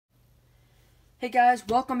Hey guys,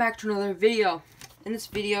 welcome back to another video. In this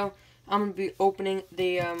video, I'm going to be opening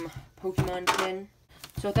the Pokemon tin.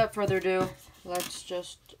 So without further ado, let's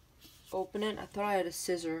just open it. I thought I had a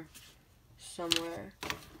scissor somewhere.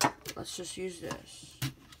 Let's just use this.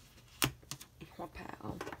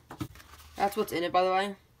 Wow. That's what's in it, by the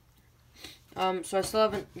way. So I still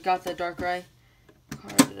haven't got the Darkrai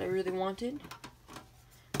card that I really wanted.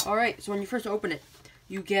 Alright, so when you first open it,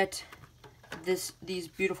 you get these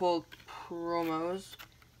beautiful promos,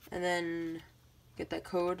 and then get that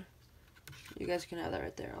code. You guys can have that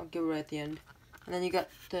right there. I'll give it right at the end. And then you got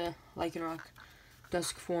the Lycanroc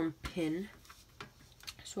Dusk Form pin.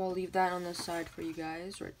 So I'll leave that on the side for you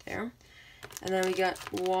guys right there. And then we got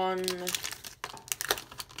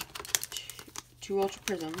two Ultra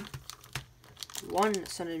Prism, one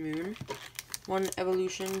Sun and Moon, one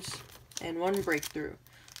Evolutions, and one Breakthrough.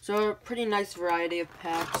 So a pretty nice variety of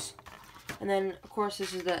packs. And then, of course,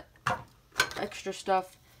 this is the extra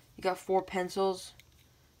stuff. You got 4 pencils,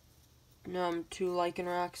 2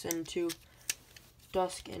 Lycanrocs, and 2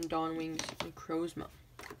 Dusk and Dawn Wings and Crozma.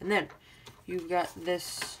 And then you've got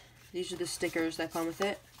this. These are the stickers that come with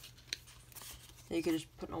it. That you can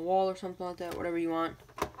just put on a wall or something like that, whatever you want.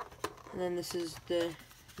 And then this is the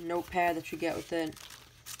notepad that you get with it.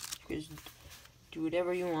 You can just do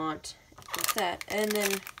whatever you want with that. And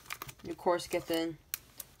then you, of course, get the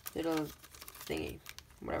little thingy,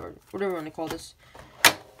 whatever you want to call this,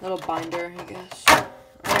 little binder, I guess.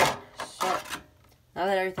 Alright, so now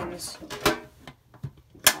that everything's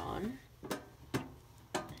gone,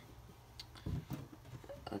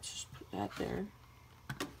 let's just put that there.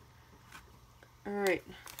 Alright,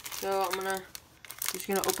 so I'm just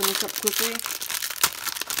gonna open this up quickly,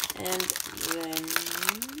 and then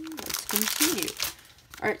let's continue.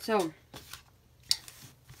 Alright, so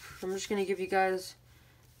I'm just gonna give you guys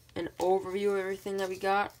an overview of everything that we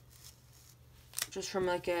got, just from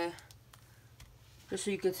just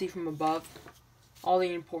so you can see from above all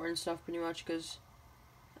the important stuff pretty much, because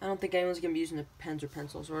I don't think anyone's gonna be using the pens or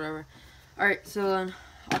pencils or whatever. Alright, so then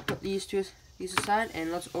I'll put these aside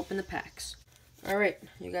and let's open the packs. Alright,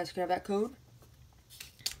 you guys can have that code.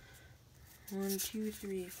 1, 2,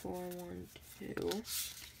 3, 4, 1, 2.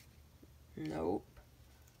 Nope.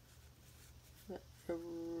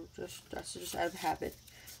 That's just out of habit.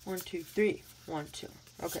 1, 2, 3. 1, 2.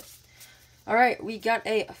 Okay. Alright, we got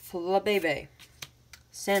a Flabébé,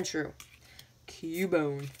 Sandshrew,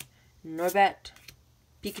 Cubone, Noibat,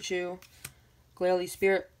 Pikachu, Glalie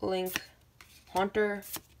Spirit Link, Haunter,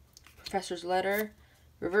 Professor's Letter,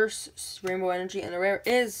 Reverse Rainbow Energy, and the rare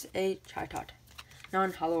is a Chatot,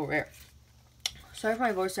 non-hollow rare. Sorry if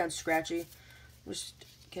my voice sounds scratchy. I'm just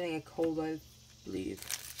getting a cold, I believe.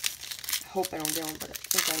 I hope I don't get one, but I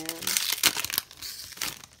think I am.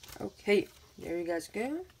 Okay, there you guys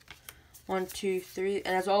go. 1, 2, 3.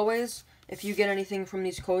 And as always, if you get anything from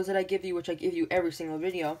these codes that I give you, which I give you every single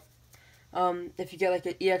video, if you get like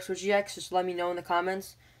an EX or GX, just let me know in the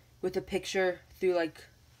comments with a picture through like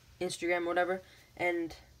Instagram or whatever,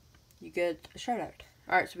 and you get a shout out.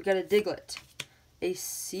 Alright, so we got a Diglett, a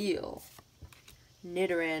Seal,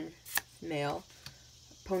 Nidoran male,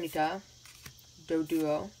 Ponyta,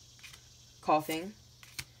 Doduo, Coughing,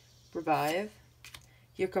 Revive.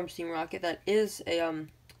 Here comes Team Rocket. That is a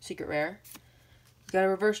secret rare. We got a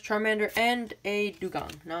Reverse Charmander and a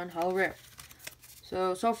Dugong, non-hollow rare.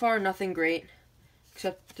 So far nothing great,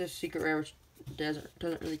 except the secret rare, which doesn't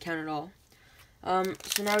really count at all.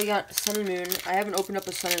 So now we got Sun and Moon. I haven't opened up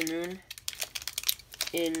a Sun and Moon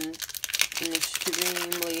in an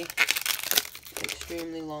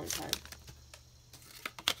extremely long time.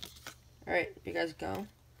 Alright, you guys go.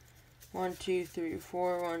 1, 2, 3,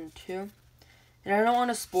 4, 1, 2. And I don't want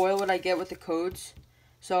to spoil what I get with the codes,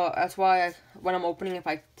 so that's why when I'm opening, if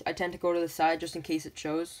I tend to go to the side just in case it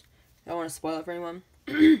shows. I don't want to spoil it for anyone.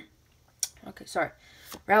 Okay, sorry.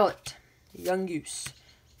 Rowlet, Yungoos,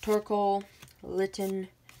 Torkoal, Litten,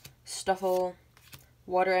 Stuffle,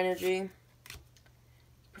 Water Energy,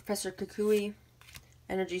 Professor Kukui,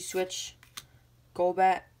 Energy Switch,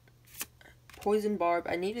 Golbat, Poison Barb.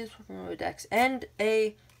 I need this from my decks, and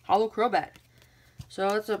a Hollow Crobat. So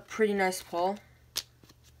that's a pretty nice pull.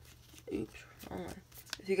 Oops. Oh my.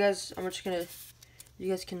 If you guys, you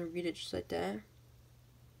guys can read it just like that.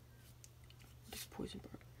 This Poison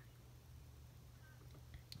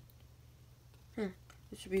Barb.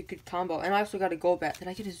 This would be a good combo. And I also got a Golbat. Did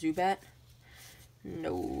I get a Zubat?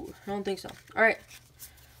 No, I don't think so. Alright.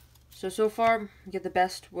 So far, get the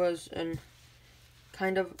best was an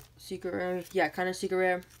kind of secret rare. Yeah, kind of secret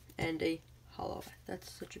rare. And a hollow.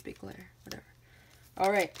 That's such a big glare. Whatever.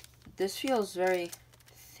 Alright. This feels very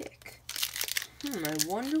thick. I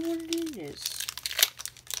wonder what it is.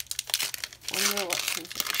 wonder what's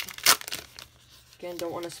inside. Again,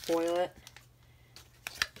 don't want to spoil it.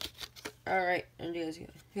 Alright, and you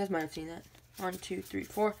guys might have seen that. 1, 2, 3,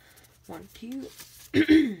 4. 1, 2.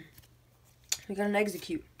 We got an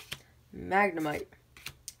Execute. Magnemite.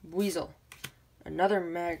 Weasel. Another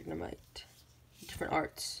Magnemite. Different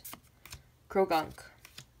arts. Krogunk.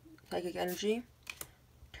 Psychic Energy.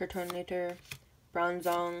 Turtonator.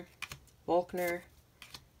 Bronzong. Volkner.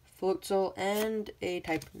 Floatzel. And a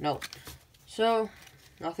type No. So,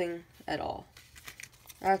 nothing at all.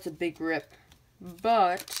 That's a big rip.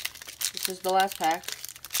 But, this is the last pack.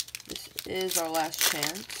 This is our last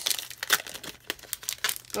chance.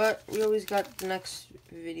 But, we always got the next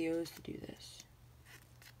videos to do this.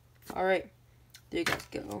 Alright. There you guys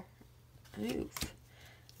go. Move.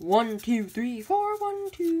 1, 2, 3, 4,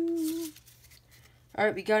 1, 2.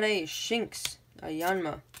 Alright, we got a Shinx, a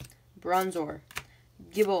Yanma, Bronzor,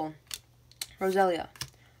 Gibble, Roselia,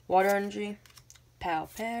 Water Energy,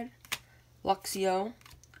 Palpad, Luxio,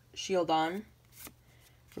 Shieldon,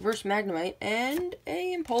 Reverse Magnemite, and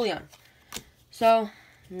a Empoleon. So,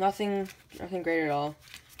 nothing great at all.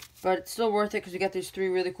 But it's still worth it because we got these 3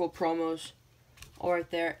 really cool promos all right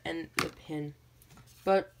there and the pin.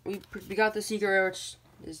 But we got the Secret Rare,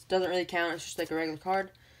 which doesn't really count. It's just like a regular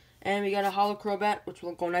card. And we got a Holo Crobat, which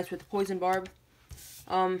will go nice with the Poison Barb.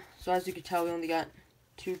 So as you can tell, we only got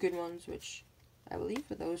 2 good ones, which I believe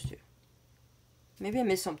are those 2. Maybe I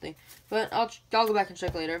missed something, but I'll go back and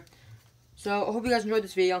check later. So I hope you guys enjoyed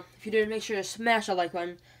this video. If you did, make sure to smash that like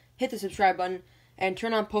button, hit the subscribe button, and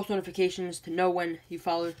turn on post notifications to know when I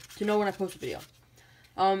post a video.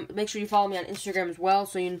 Make sure you follow me on Instagram as well,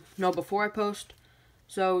 so you know before I post,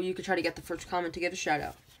 so you can try to get the first comment to get a shout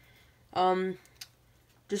out.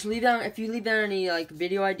 Just leave down, if you leave down any like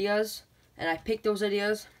video ideas, and I pick those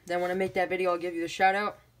ideas, then when I make that video, I'll give you the shout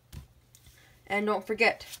out. And don't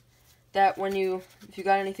forget that if you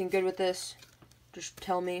got anything good with this, just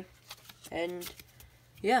tell me. And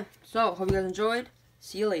yeah, so hope you guys enjoyed.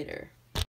 See you later.